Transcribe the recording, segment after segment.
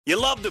You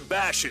love to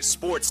bash his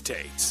sports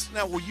takes.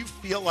 Now, will you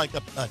feel like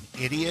an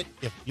idiot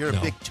if you're No,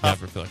 a big tough?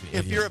 never feel like an if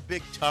idiot. you're a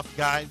big tough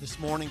guy this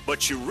morning,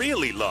 But you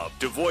really love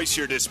to voice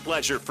your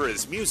displeasure for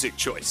his music he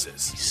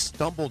choices.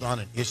 stumbled on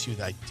an issue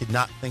that I did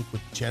not think would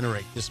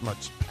generate this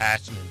much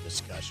passion and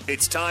discussion.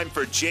 It's time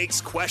for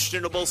Jake's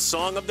questionable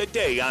song of the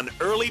day on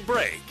Early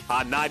Break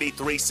on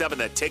 93.7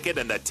 The Ticket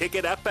and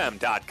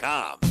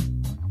theticketfm.com.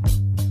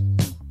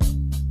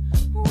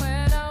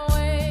 When I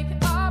wake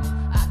up,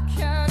 I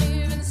can't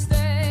even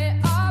stay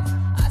up.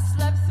 I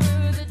slept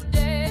through the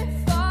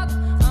day. Fuck,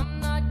 I'm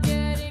not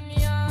getting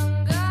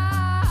younger.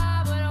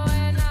 But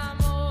when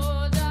I'm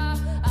older,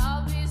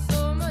 I'll be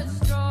so much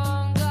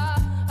stronger.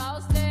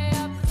 I'll stay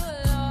up for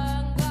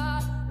longer.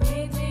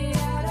 Meet me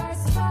at our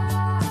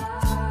spot.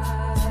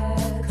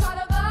 Caught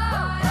a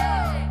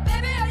vibe.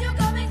 Baby, are you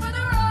coming for the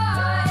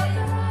ride?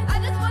 I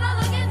just wanna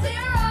look into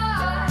your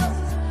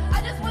eyes.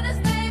 I just wanna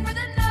stay for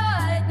the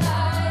night,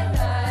 night,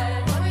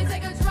 night. When we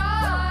take a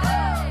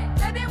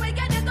drive, maybe we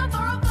can just go for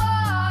a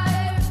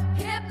vibe.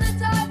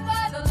 Hypnotized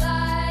by the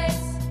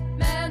lights,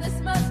 man, this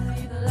must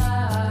be the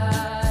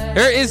light.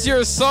 Here is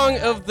your song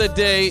of the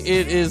day.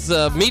 It is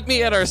Meet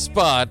Me at Our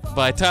Spot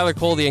by Tyler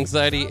Cole, The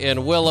Anxiety,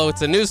 and Willow.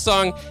 It's a new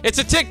song. It's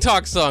a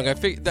TikTok song.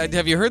 Have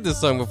you heard this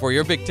song before?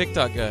 You're a big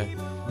TikTok guy.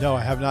 No,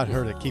 I have not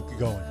heard it. Keep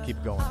going.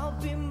 Keep going. I'll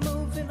be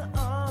moving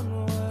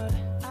onward.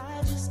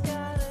 I just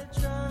got a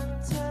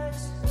drunk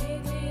text.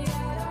 Meet me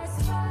at our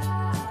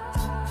spot.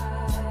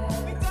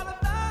 We got a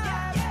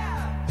vibe.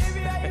 Yeah.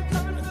 Baby, are you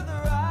coming for the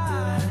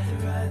ride?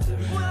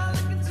 When I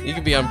look into You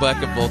can be on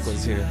backup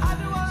vocals here. I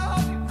do wanna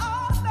hold you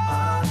all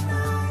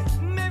night.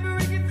 Maybe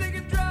we can take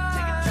a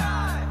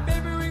drive.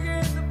 Maybe we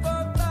can hit the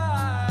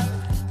 4-5.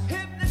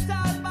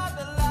 Hypnotized by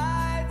the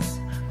lights.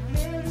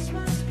 Man, this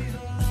must be the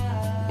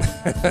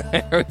light.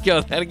 There we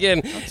go. That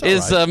again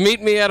is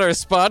Meet Me at Our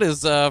Spot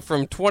is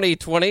from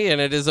 2020,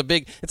 and it is a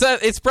big.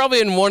 It's probably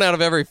in 1 out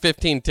of every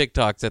 15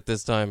 TikToks at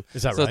this time.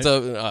 Is that so right?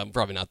 It's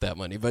probably not that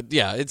many, but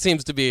yeah, it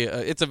seems to be.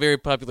 It's a very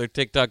popular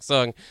TikTok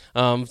song.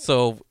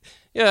 So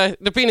yeah,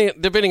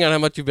 depending on how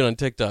much you've been on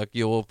TikTok,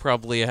 you will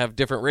probably have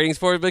different ratings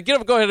for it. But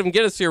go ahead and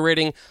get us your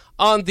rating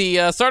on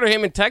the Sartor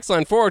Hamann text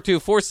line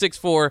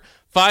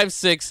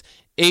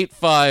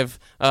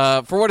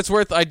 402-464-5685. For what it's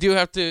worth, I do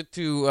have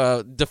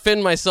to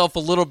defend myself a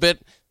little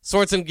bit.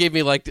 Sorensen gave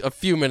me like a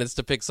few minutes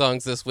to pick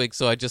songs this week,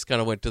 so I just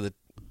kind of went to the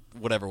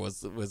whatever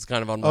was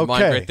kind of on my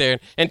mind Okay. right there.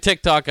 And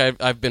TikTok,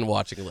 I've been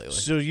watching lately.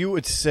 So you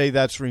would say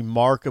that's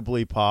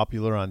remarkably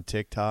popular on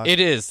TikTok? It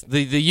is.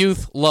 The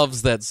youth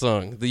loves that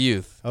song. The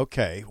youth.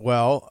 Okay.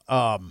 Well,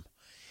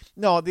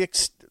 no.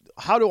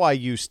 How do I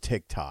use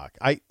TikTok?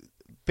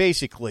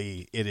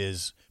 Basically it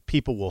is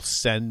people will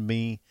send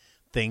me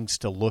things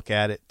to look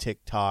at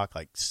TikTok,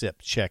 like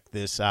check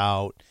this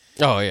out.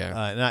 Oh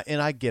yeah.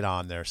 And I get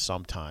on there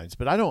sometimes,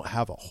 but I don't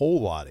have a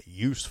whole lot of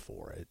use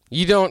for it.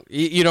 You don't.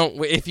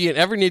 If you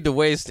ever need to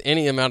waste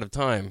any amount of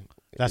time,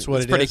 That's what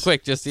it's it pretty is.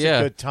 quick. Just It's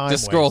a good time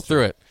just scroll waster.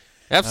 through it.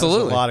 Absolutely.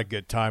 There's a lot of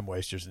good time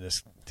wasters in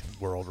this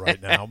world right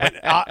now. But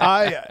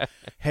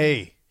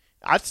hey,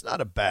 that's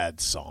not a bad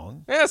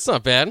song. Yeah, it's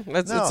not bad.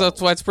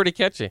 That's why it's pretty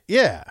catchy.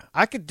 Yeah,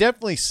 I could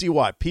definitely see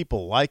why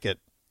people like it,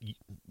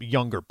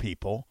 younger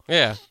people.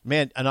 Yeah.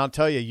 Man, and I'll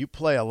tell you, you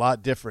play a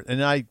lot different,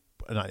 and I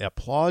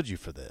applaud you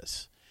for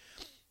this.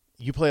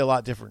 You play a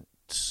lot different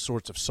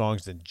sorts of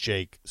songs than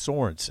Jake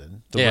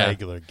Sorensen, the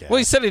regular guy. Well,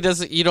 he said he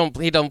doesn't. He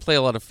don't play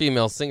a lot of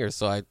female singers,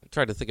 so I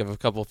tried to think of a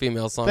couple of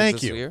female songs Thank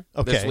this you. year.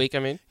 Okay. This week, I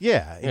mean.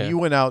 Yeah, and Yeah. you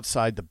went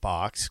outside the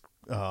box.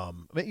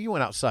 You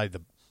went outside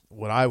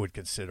what I would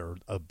consider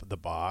the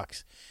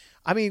box.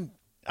 I mean,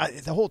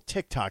 the whole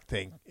TikTok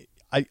thing,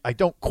 I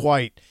don't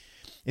quite.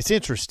 It's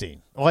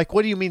interesting. Like,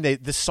 what do you mean?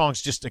 This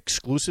song's just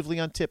exclusively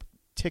on TikTok?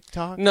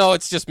 No,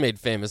 it's just made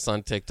famous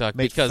on TikTok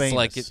Made because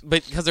famous.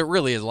 because it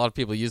really is. A lot of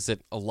people use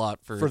it a lot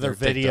for their TikToks.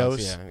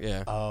 videos.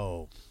 Yeah.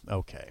 Oh,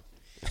 okay.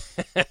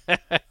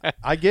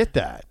 I get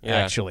that. Yeah.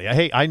 Actually,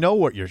 I know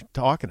what you're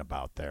talking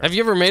about there. Have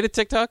you ever made a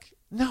TikTok?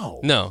 No,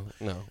 No.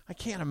 I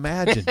can't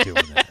imagine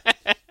doing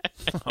that.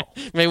 No.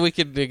 Maybe we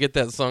could get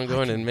that song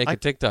going and make a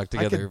TikTok I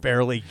together. could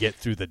barely get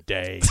through the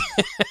day.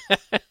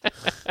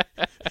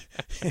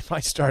 If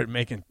I started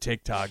making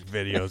TikTok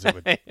videos, it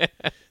would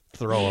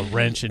throw a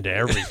wrench into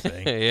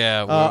everything.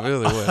 Yeah, well, it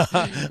really would.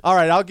 All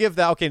right, I'll give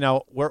that. Okay,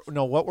 now what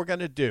we're going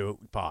to do,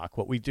 Bach,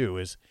 what we do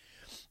is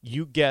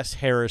you guess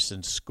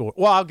Harrison's score.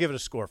 Well, I'll give it a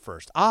score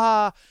first.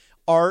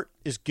 Art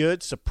is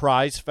good.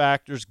 Surprise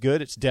factor's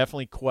good. It's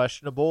definitely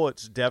questionable.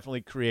 It's definitely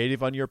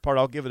creative on your part.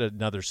 I'll give it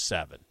another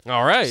 7.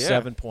 All right, yeah.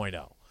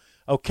 7.0.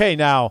 Okay,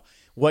 now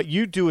what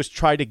you do is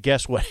try to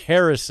guess what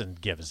Harrison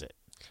gives it.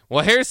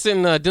 Well,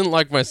 Harrison didn't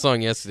like my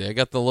song yesterday. I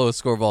got the lowest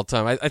score of all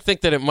time. I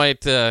think that it might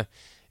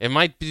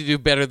do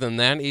better than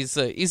that. He's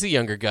a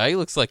younger guy. He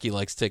looks like he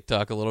likes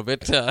TikTok a little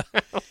bit.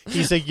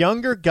 He's a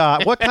younger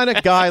guy. What kind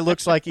of guy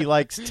looks like he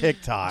likes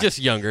TikTok? Just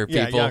younger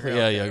Yeah, people.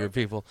 Younger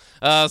people.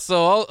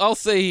 So I'll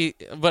say,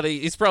 but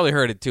he's probably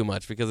heard it too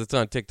much because it's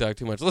on TikTok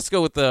too much. I'll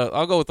go with the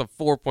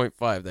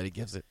 4.5 that he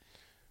gives it.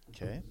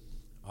 Okay.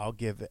 I'll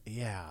give it.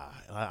 Yeah,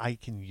 I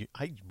can.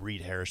 I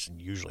read Harrison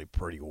usually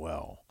pretty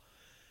well.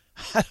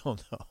 I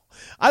don't know.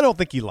 I don't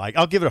think he liked.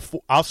 I'll give it a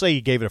 4. I'll say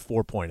he gave it a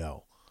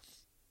 4.0.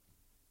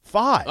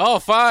 5. Oh,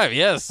 5.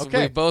 Yes.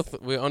 Okay.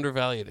 We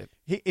undervalued it.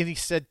 He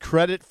said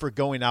credit for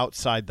going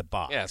outside the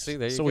box. Yeah, see,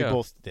 there you so go. we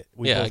both did.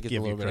 We Yeah, both I get give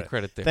a little you bit of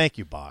credit there. Thank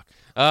you, Bach.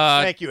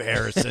 Thank you,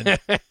 Harrison.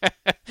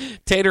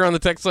 Tater on the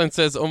text line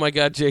says, "Oh my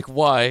God, Jake,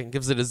 why?"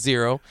 Gives it a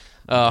 0.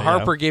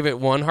 Harper gave it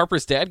 1.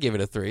 Harper's dad gave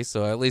it a 3.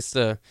 So at least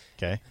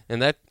okay.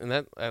 And that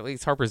at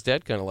least Harper's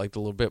dad kind of liked it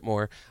a little bit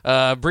more.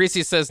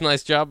 Breesy says,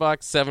 "Nice job,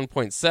 Box."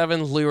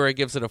 7.7. Leroy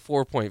gives it a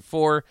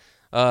 4.4.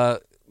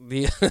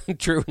 The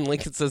Drew and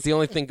Lincoln says the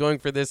only thing going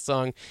for this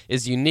song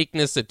is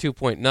uniqueness at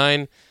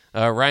 2.9.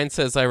 Ryan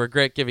says, "I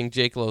regret giving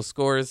Jake low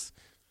scores."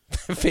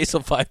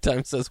 Faisal 5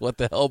 times says, "What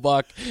the hell,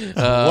 Bach?"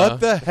 What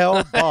the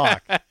hell,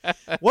 Bach?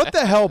 What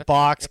the hell,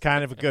 Bach's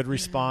kind of a good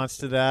response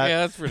to that.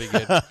 Yeah, that's pretty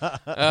good.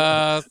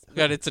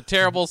 But it's a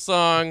terrible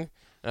song.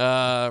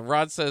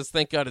 Rod says,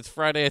 "Thank God it's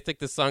Friday. I think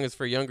this song is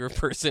for a younger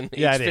person."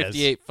 Yeah, age it is.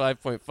 58,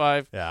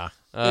 5.5. Yeah.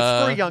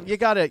 It's for young. You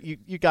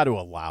gotta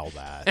allow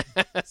that.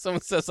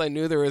 Someone says, "I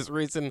knew there was a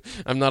reason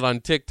I'm not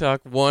on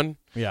TikTok." 1.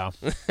 Yeah.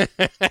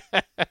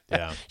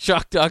 Yeah.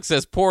 Shock Dog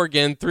says, "Poor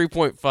again."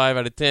 3.5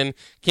 out of 10.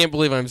 Can't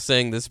believe I'm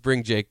saying this.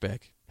 Bring Jake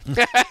back.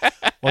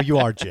 Well, you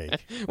are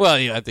Jake. Well,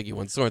 yeah, I think he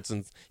wants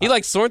Sorensen's. He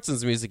likes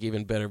Sorensen's music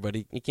even better, but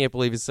he can't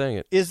believe he's saying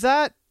it. Is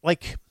that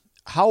like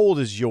how old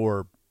are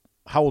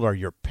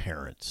your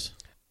parents?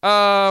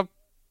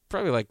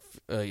 Probably like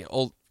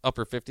old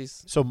upper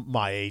 50s. So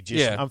my age.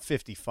 Yeah. I'm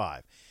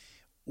 55.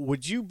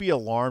 Would you be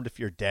alarmed if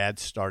your dad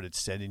started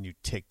sending you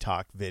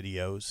TikTok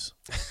videos?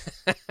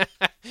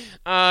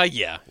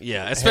 Yeah.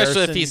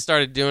 Especially if he Harrison?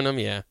 started doing them,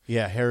 yeah.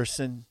 Yeah,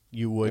 Harrison,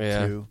 you would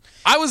too.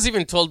 I was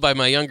even told by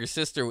my younger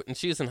sister when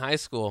she was in high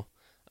school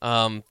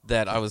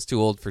that I was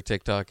too old for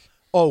TikTok.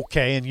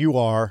 Okay, and you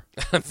are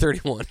I'm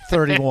 31.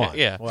 31.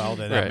 Yeah. Well,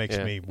 then that Right, makes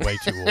yeah. me way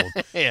too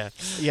old. Yeah.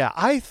 Yeah,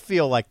 I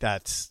feel like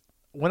that's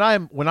when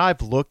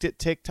I've looked at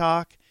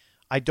TikTok,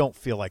 I don't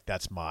feel like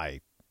that's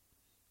my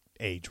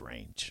age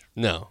range.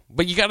 No.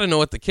 But you got to know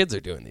what the kids are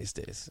doing these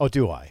days. Oh,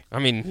 do I? I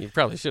mean, you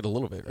probably should a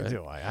little bit, right?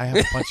 Do I? I have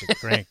a bunch of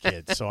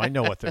grandkids, so I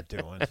know what they're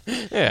doing.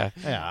 Yeah.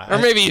 Yeah. Or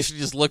maybe you should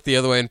just look the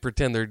other way and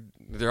pretend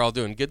they're all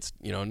doing good,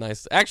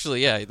 nice.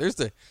 Actually, yeah, there's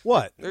the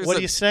What? There's What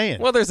are you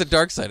saying? Well, there's a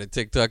dark side of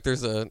TikTok.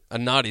 There's a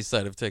naughty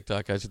side of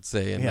TikTok, I should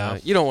say. And Yeah.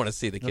 you don't want to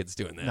see the kids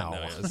doing that. No.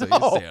 So you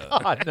Oh, stay out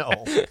of God, no.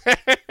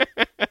 that.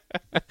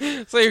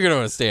 So you're going to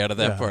want to stay out of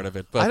that part of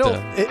it. But I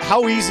don't.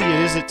 How easy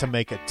is it to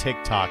make a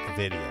TikTok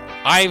video?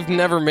 I've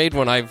never made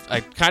one. I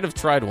kind of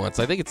tried once.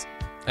 I think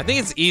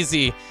it's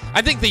easy.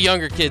 I think the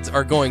younger kids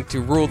are going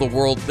to rule the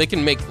world. They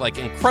can make like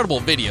incredible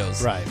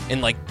videos Right.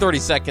 in like 30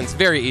 seconds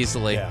very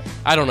easily. Yeah.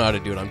 I don't know how to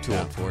do it. I'm too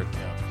old for it.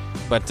 Yeah.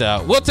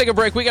 But we'll take a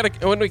break.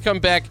 When we come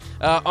back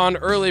on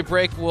early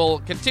break, we'll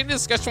continue the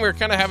discussion we were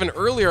kind of having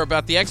earlier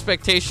about the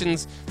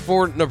expectations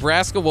for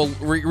Nebraska. We'll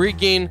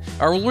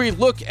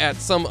relook at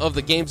some of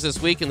the games this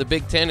week in the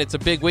Big Ten. It's a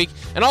big week.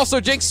 And also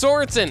Jake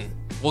Sorensen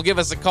will give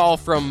us a call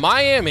from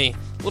Miami,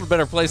 a little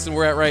better place than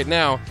we're at right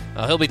now.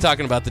 He'll be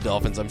talking about the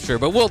Dolphins, I'm sure.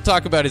 But we'll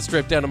talk about his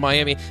trip down to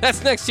Miami.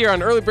 That's next here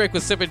on Early Break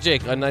with Sip and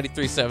Jake on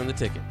 93.7 The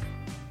Ticket.